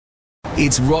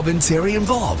It's Robin, Terry and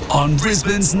Bob on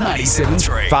Brisbane's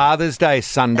 97.3. Father's Day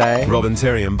Sunday. Robin,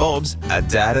 Terry and Bob's A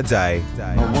Dad a Day.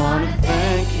 I wanna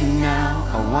thank you now,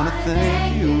 I wanna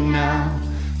thank you now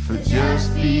for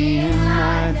just being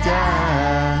my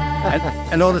dad.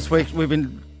 And all this week we've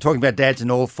been talking about dads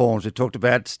in all forms. We've talked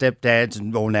about stepdads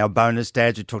and all now bonus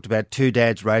dads. We've talked about two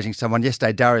dads raising someone.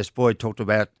 Yesterday Darius Boyd talked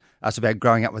about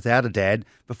growing up without a dad.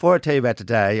 Before I tell you about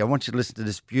today, I want you to listen to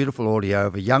this beautiful audio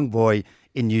of a young boy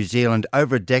in New Zealand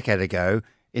over a decade ago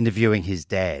interviewing his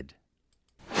dad.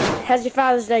 How's your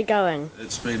Father's Day going?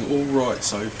 It's been all right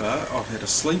so far. I've had a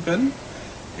sleep in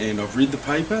and I've read the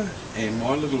paper and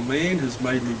my little man has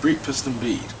made me breakfast in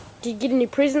bed. Did you get any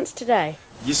presents today?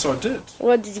 Yes, I did.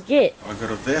 What did you get? I got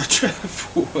a voucher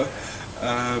for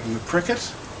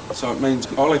cricket, so it means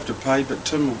I'll have to pay but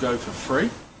Tim will go for free.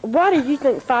 Why do you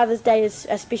think Father's Day is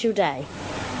a special day?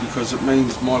 Because it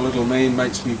means my little man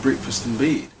makes me breakfast in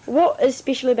bed. What is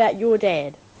special about your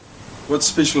dad? What's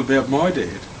special about my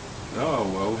dad? Oh,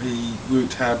 well, he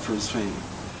worked hard for his family.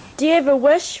 Do you have a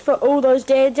wish for all those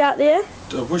dads out there?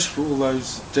 I wish for all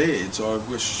those dads. I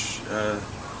wish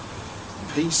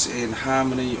peace and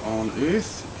harmony on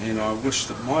earth, and I wish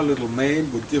that my little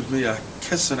man would give me a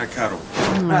kiss and a cuddle.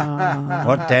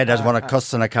 What dad doesn't want a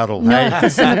kiss and a cuddle? No, hey?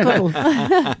 kiss and a cuddle.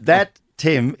 That,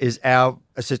 Tim, is our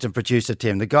assistant producer,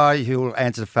 Tim, the guy who will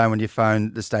answer the phone when you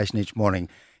phone the station each morning.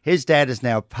 His dad has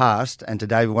now passed, and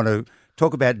today we want to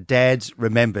talk about dads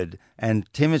remembered. And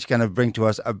Tim is going to bring to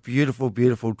us a beautiful,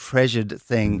 beautiful, treasured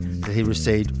thing that he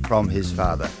received from his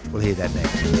father. We'll hear that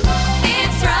next.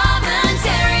 It's Robin,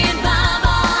 Terry and Bob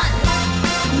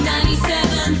on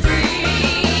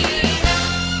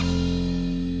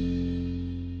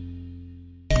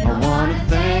 97.3. I wanna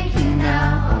thank you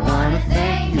now, I wanna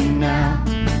thank you now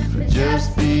for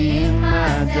just being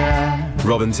my dad.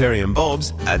 Robin, Terry and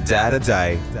Bob's A Dad a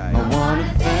Day. I wanna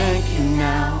thank you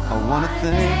now, I wanna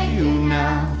thank you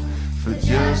now for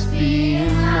just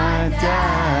being my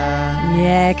dad.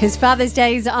 Yeah, because Father's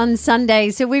Day is on Sunday.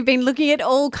 So we've been looking at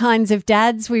all kinds of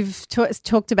dads. We've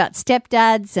talked about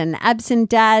stepdads and absent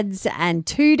dads and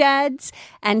two dads.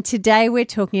 And today we're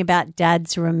talking about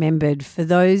dads remembered for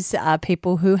those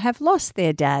people who have lost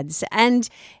their dads. And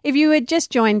if you had just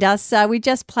joined us, we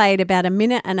just played about a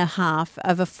minute and a half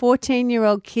of a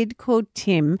 14-year-old kid called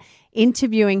Tim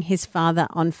interviewing his father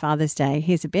on Father's Day.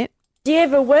 Here's a bit. Do you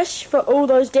have a wish for all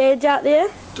those dads out there?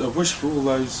 I wish for all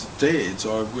those dads.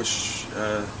 I wish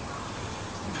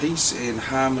peace and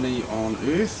harmony on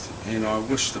earth, and I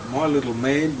wish that my little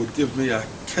man would give me a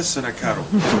kiss and a cuddle.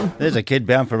 There's a kid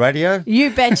bound for radio.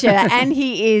 You betcha. And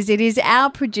he is. It is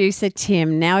our producer,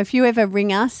 Tim. Now, if you ever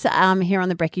ring us here on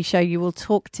The Brekkie Show, you will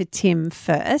talk to Tim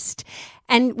first.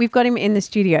 And we've got him in the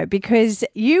studio because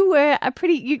you were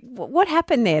what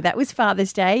happened there? That was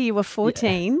Father's Day. You were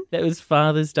 14. Yeah, that was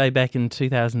Father's Day back in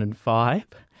 2005.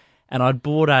 And I'd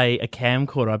bought a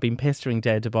camcorder. I'd been pestering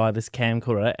Dad to buy this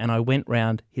camcorder, and I went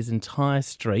round his entire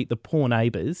street, the poor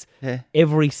neighbours,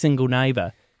 every single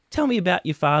neighbour. Tell me about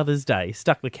your Father's Day.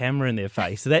 Stuck the camera in their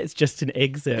face. So that's just an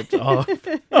excerpt of...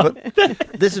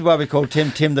 This is why we call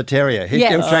Tim the Terrier.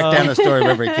 He'll track down the story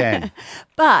wherever he can.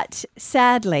 But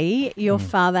sadly, your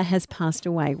father has passed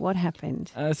away. What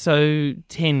happened? So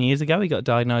 10 years ago, he got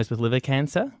diagnosed with liver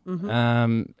cancer.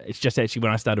 Mm-hmm. It's just actually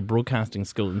when I started broadcasting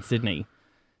school in Sydney.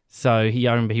 So I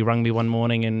remember he rang me one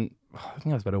morning, and I think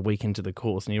I was about a week into the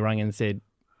course, and he rang and said,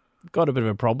 got a bit of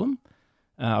a problem.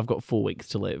 I've got 4 weeks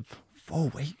to live. 4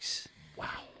 weeks? Wow.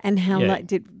 And how long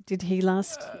did he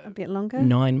last a bit longer?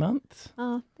 9 months.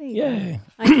 Oh, there you go.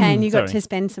 Okay, and you got to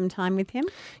spend some time with him?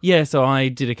 Yeah, so I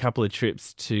did a couple of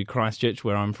trips to Christchurch,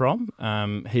 where I'm from.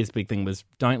 His big thing was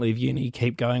don't leave uni,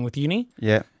 keep going with uni.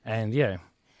 Yeah. And yeah.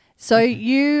 So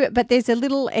but there's a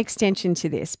little extension to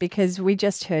this because we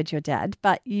just heard your dad,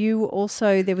 but you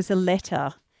also, there was a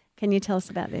letter. Can you tell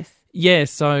us about this? Yeah,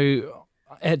 so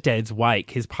at Dad's wake,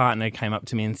 his partner came up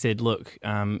to me and said, look,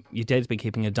 your dad's been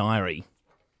keeping a diary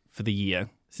for the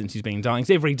year since he's been dying.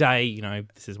 So every day,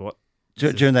 this is what...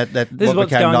 During that this is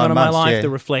what's became going 9 on in my months, life, yeah. the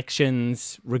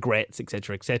reflections, regrets,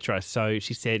 etc., etc. So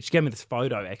she gave me this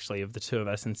photo, actually, of the two of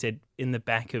us and said, in the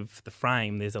back of the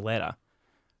frame, there's a letter.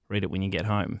 Read it when you get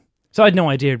home. So I had no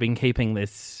idea he'd been keeping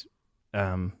this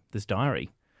diary.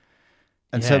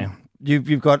 And so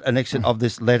you've got an excerpt of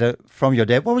this letter from your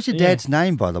dad. What was your dad's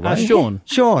name, by the way? Sean.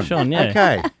 Sean, yeah.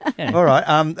 Okay. Yeah. All right.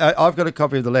 I've got a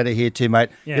copy of the letter here too,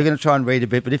 mate. Yeah. You're going to try and read a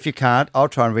bit, but if you can't, I'll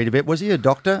try and read a bit. Was he a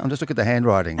doctor? I'm just looking at the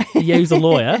handwriting. Yeah, he was a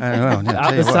lawyer.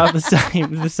 Up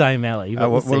the same alley.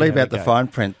 We'll leave out the fine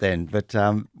print then. But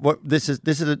this is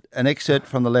an excerpt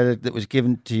from the letter that was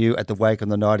given to you at the wake on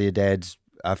the night of your dad's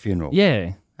funeral.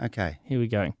 Yeah. Okay. Here we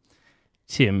go.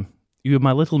 Tim, You were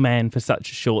my little man for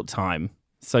such a short time,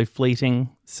 so fleeting,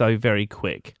 so very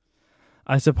quick.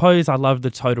 I suppose I loved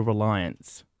the total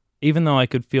reliance, even though I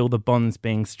could feel the bonds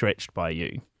being stretched by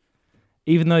you.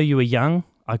 Even though you were young,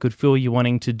 I could feel you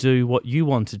wanting to do what you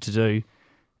wanted to do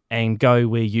and go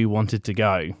where you wanted to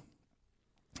go.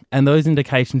 And those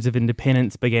indications of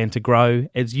independence began to grow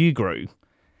as you grew.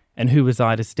 And who was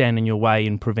I to stand in your way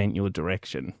and prevent your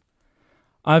direction?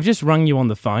 I've just rung you on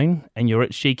the phone and you're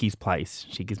at Shiki's place.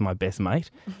 Shiki's my best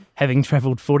mate. Having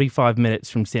travelled 45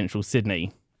 minutes from central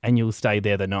Sydney, and you'll stay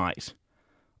there the night.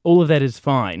 All of that is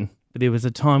fine, but there was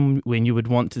a time when you would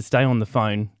want to stay on the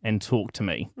phone and talk to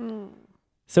me.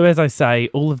 So as I say,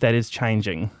 all of that is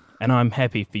changing, and I'm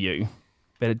happy for you.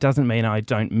 But it doesn't mean I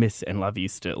don't miss and love you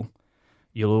still.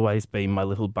 You'll always be my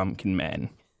little bumpkin man.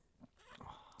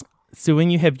 So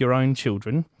when you have your own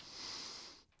children,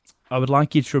 I would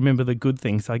like you to remember the good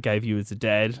things I gave you as a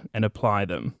dad and apply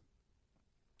them.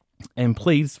 And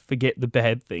please forget the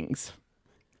bad things.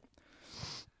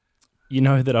 You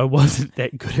know that I wasn't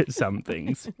that good at some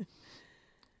things.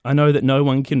 I know that no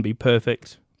one can be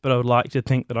perfect, but I would like to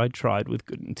think that I tried with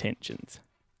good intentions.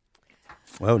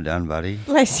 Well done, buddy.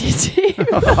 Bless you, Tim.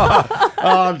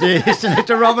 Oh, dear.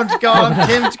 Senator Robin's gone.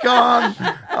 Tim's gone.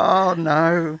 Oh,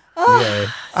 no.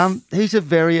 Yeah. He's a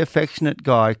very affectionate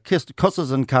guy.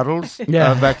 Kisses and cuddles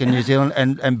back in New Zealand,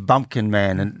 and bumpkin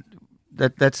man. And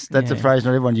that's a phrase not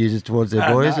everyone uses towards their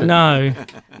boys. No.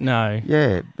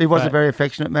 Yeah. He was a very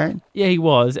affectionate man. Yeah, he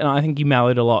was. And I think he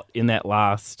mellowed a lot in that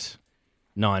last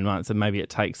 9 months. And maybe it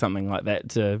takes something like that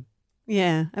to...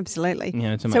 Yeah, absolutely. To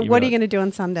make so you what are you realise. going to do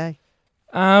on Sunday?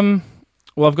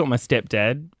 Well, I've got my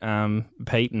stepdad,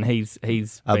 Pete, and he's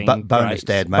been bonus great.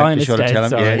 dad, mate. Bonus Be sure to dad, tell him.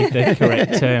 sorry, Yeah. the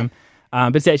correct term.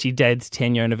 But it's actually Dad's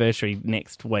 10-year anniversary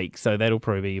next week, so that'll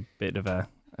probably be a bit of a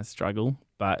struggle.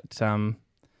 But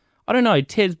I don't know.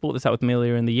 Ted's brought this up with me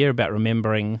earlier in the year about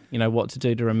remembering, what to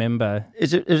do to remember.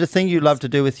 Is it a thing you love to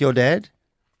do with your dad?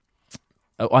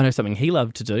 I know something he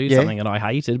loved to do, Yeah. something that I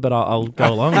hated, but I'll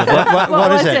go along with it. What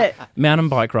was is it? Mountain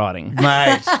bike riding.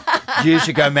 Mate, you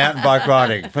should go mountain bike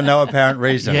riding for no apparent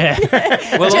reason. Yeah.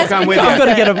 Well, I'll come with you. I've got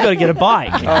to get a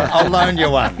bike. I'll loan you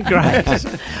one. Great.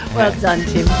 Well done,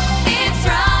 Tim.